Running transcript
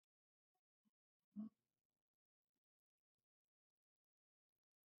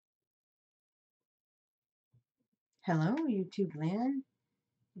Hello, YouTube land.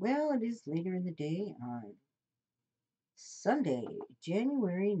 Well, it is later in the day on Sunday,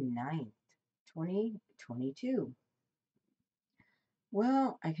 January 9th, 2022.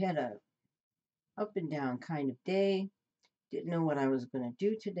 Well, I've had a up and down kind of day. Didn't know what I was going to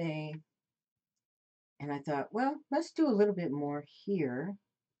do today. And I thought, well, let's do a little bit more here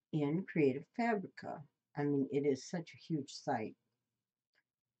in Creative Fabrica. I mean, it is such a huge site.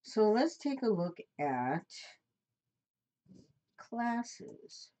 So let's take a look at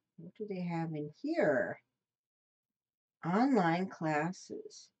classes. What do they have in here? Online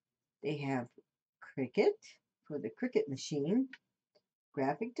classes. They have Cricut for the Cricut machine,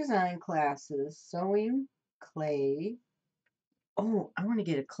 graphic design classes, sewing, clay. Oh, I want to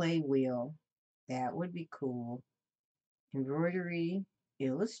get a clay wheel. That would be cool. Embroidery,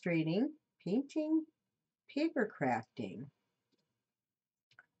 illustrating, painting, paper crafting.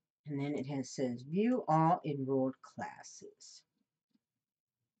 And then says view all enrolled classes.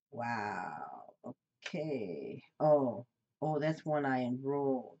 Wow. Okay. Oh, that's one I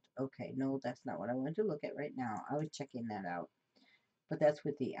enrolled. Okay, no, that's not what I wanted to look at right now. I was checking that out, but that's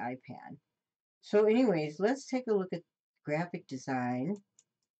with the iPad. So anyways, let's take a look at graphic design.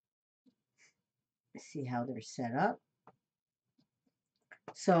 See how they're set up.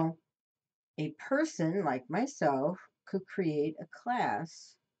 So a person like myself could create a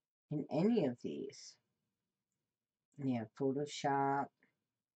class in any of these. And you have Photoshop,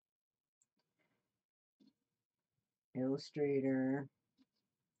 Illustrator,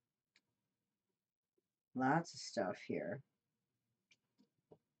 lots of stuff here.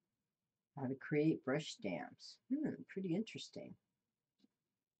 How to create brush stamps. Pretty interesting.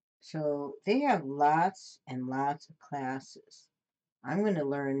 So they have lots and lots of classes. I'm going to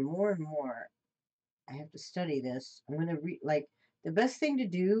learn more and more. I have to study this. I'm going to read, like, the best thing to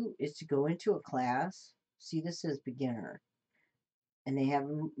do is to go into a class. See, this says beginner, and they have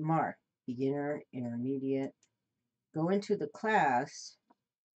them marked beginner, intermediate. Go into the class,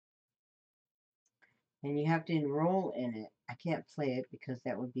 and you have to enroll in it. I can't play it because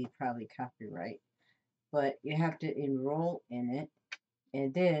that would be probably copyright, but you have to enroll in it,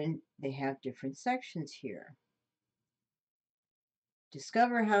 and then they have different sections here.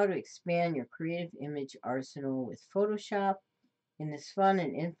 Discover how to expand your creative image arsenal with Photoshop. In this fun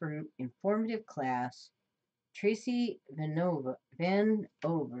and informative class, Tracy Vanover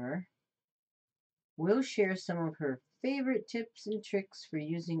will share some of her favorite tips and tricks for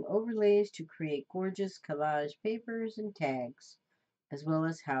using overlays to create gorgeous collage papers and tags, as well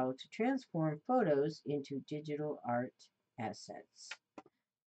as how to transform photos into digital art assets.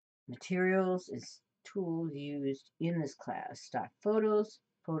 Materials is tools used in this class: stock photos,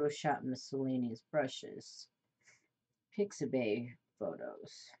 Photoshop miscellaneous brushes, Pixabay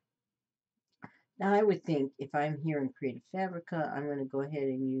photos. Now, I would think if I'm here in Creative Fabrica, I'm going to go ahead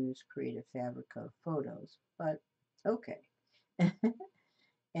and use Creative Fabrica photos, but okay.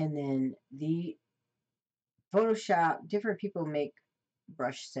 And then the Photoshop, different people make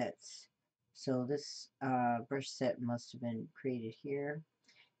brush sets. So this brush set must have been created here.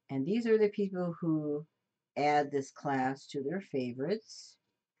 And these are the people who add this class to their favorites.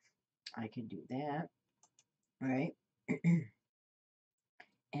 I can do that, right?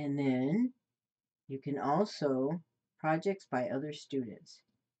 And then you can also projects by other students.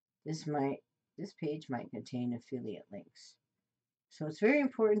 This page might contain affiliate links. So it's very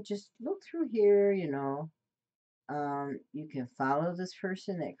important. Just look through here, you can follow this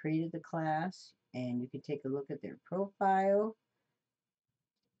person that created the class, and you can take a look at their profile.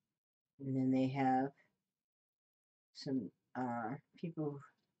 And then they have some people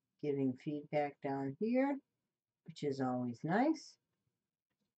giving feedback down here, which is always nice,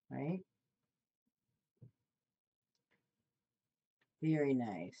 right? Very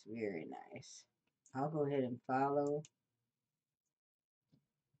nice, very nice. I'll go ahead and follow.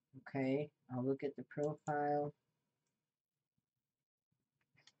 Okay, I'll look at the profile.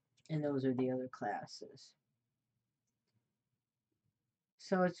 And those are the other classes.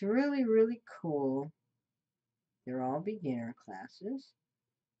 So it's really, really cool. They're all beginner classes.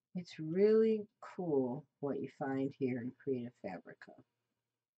 It's really cool what you find here in Creative Fabrica.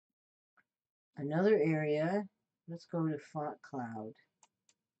 Another area, let's go to Font Cloud.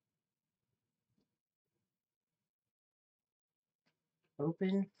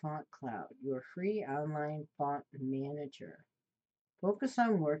 Open Font Cloud, your free online font manager. Focus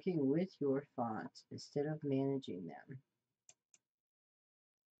on working with your fonts instead of managing them.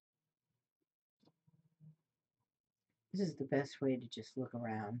 This is the best way to just look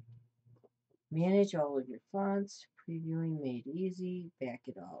around. Manage all of your fonts, previewing made easy, back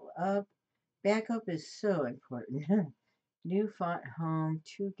it all up. Backup is so important. New font home,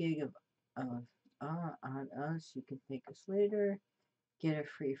 2 gig of on us. You can thank us later. Get a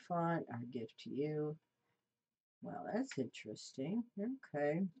free font, our gift to you. Well, that's interesting.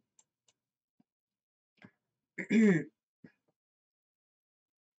 Okay.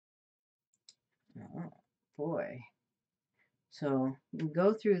 Oh, boy. So you can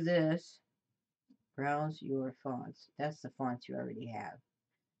go through this, browse your fonts. That's the fonts you already have.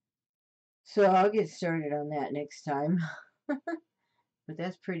 So I'll get started on that next time. But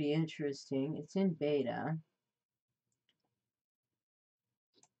that's pretty interesting. It's in beta.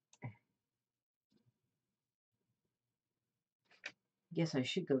 Guess I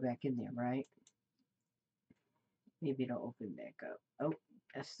should go back in there, right? Maybe it'll open back up. Oh,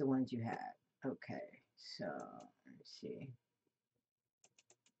 that's the ones you had. Okay, so let's see.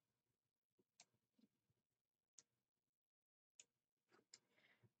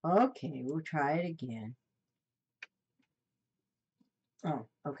 Okay, we'll try it again. Oh,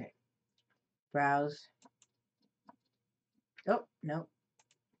 okay. Browse. Oh, no.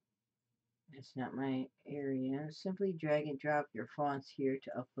 That's not my area. Simply drag and drop your fonts here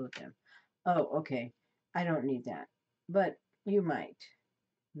to upload them. Oh, okay. I don't need that. But you might.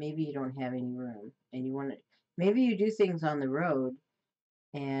 Maybe you don't have any room and you want to, maybe you do things on the road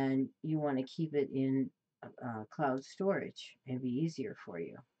and you want to keep it in cloud storage. It'd be easier for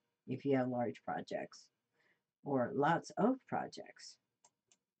you if you have large projects or lots of projects.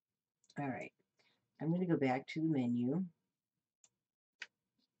 All right. I'm going to go back to the menu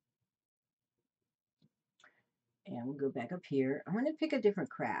and we'll go back up here. I'm going to pick a different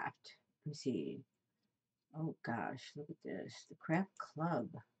craft. Let me see. Oh gosh, look at this. The craft club.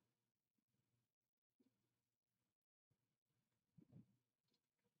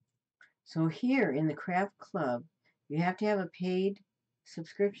 So here in the craft club, you have to have a paid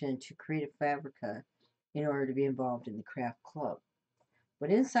subscription to Creative Fabrica in order to be involved in the craft club. But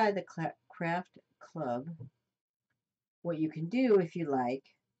inside the craft club, what you can do if you like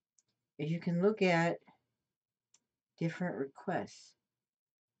is you can look at different requests.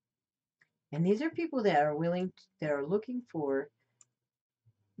 And these are people that are that are looking for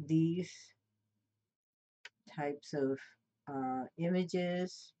these types of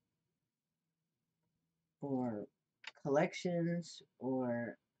images or collections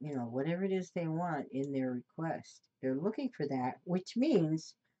or whatever it is they want in their request. They're looking for that, which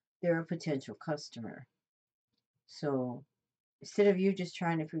means they're a potential customer. So instead of you just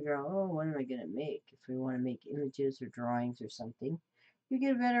trying to figure out, oh, what am I going to make? If we want to make images or drawings or something, you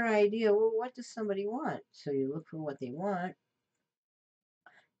get a better idea. Well, what does somebody want? So you look for what they want,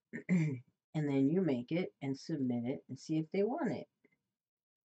 and then you make it and submit it and see if they want it.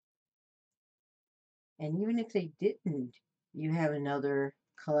 And even if they didn't, you have another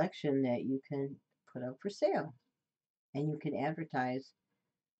collection that you can put up for sale. And you can advertise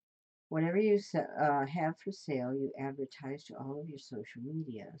whatever you have for sale, you advertise to all of your social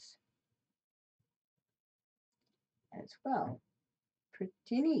medias as well. Pretty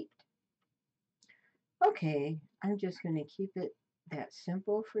neat. Okay, I'm just going to keep it that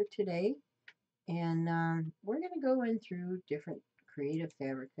simple for today. And we're going to go in through different Creative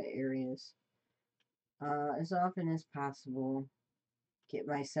Fabrica areas as often as possible. Get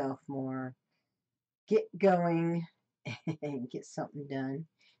myself more, get going and get something done.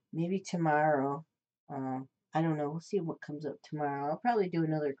 Maybe tomorrow. Uh, I don't know. We'll see what comes up tomorrow. I'll probably do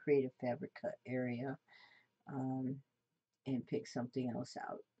another Creative Fabrica area um, and pick something else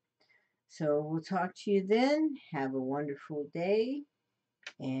out. So we'll talk to you then. Have a wonderful day,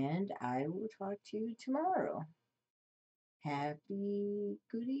 and I will talk to you tomorrow. Happy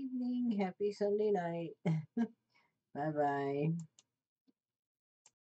good evening. Happy Sunday night. Bye bye.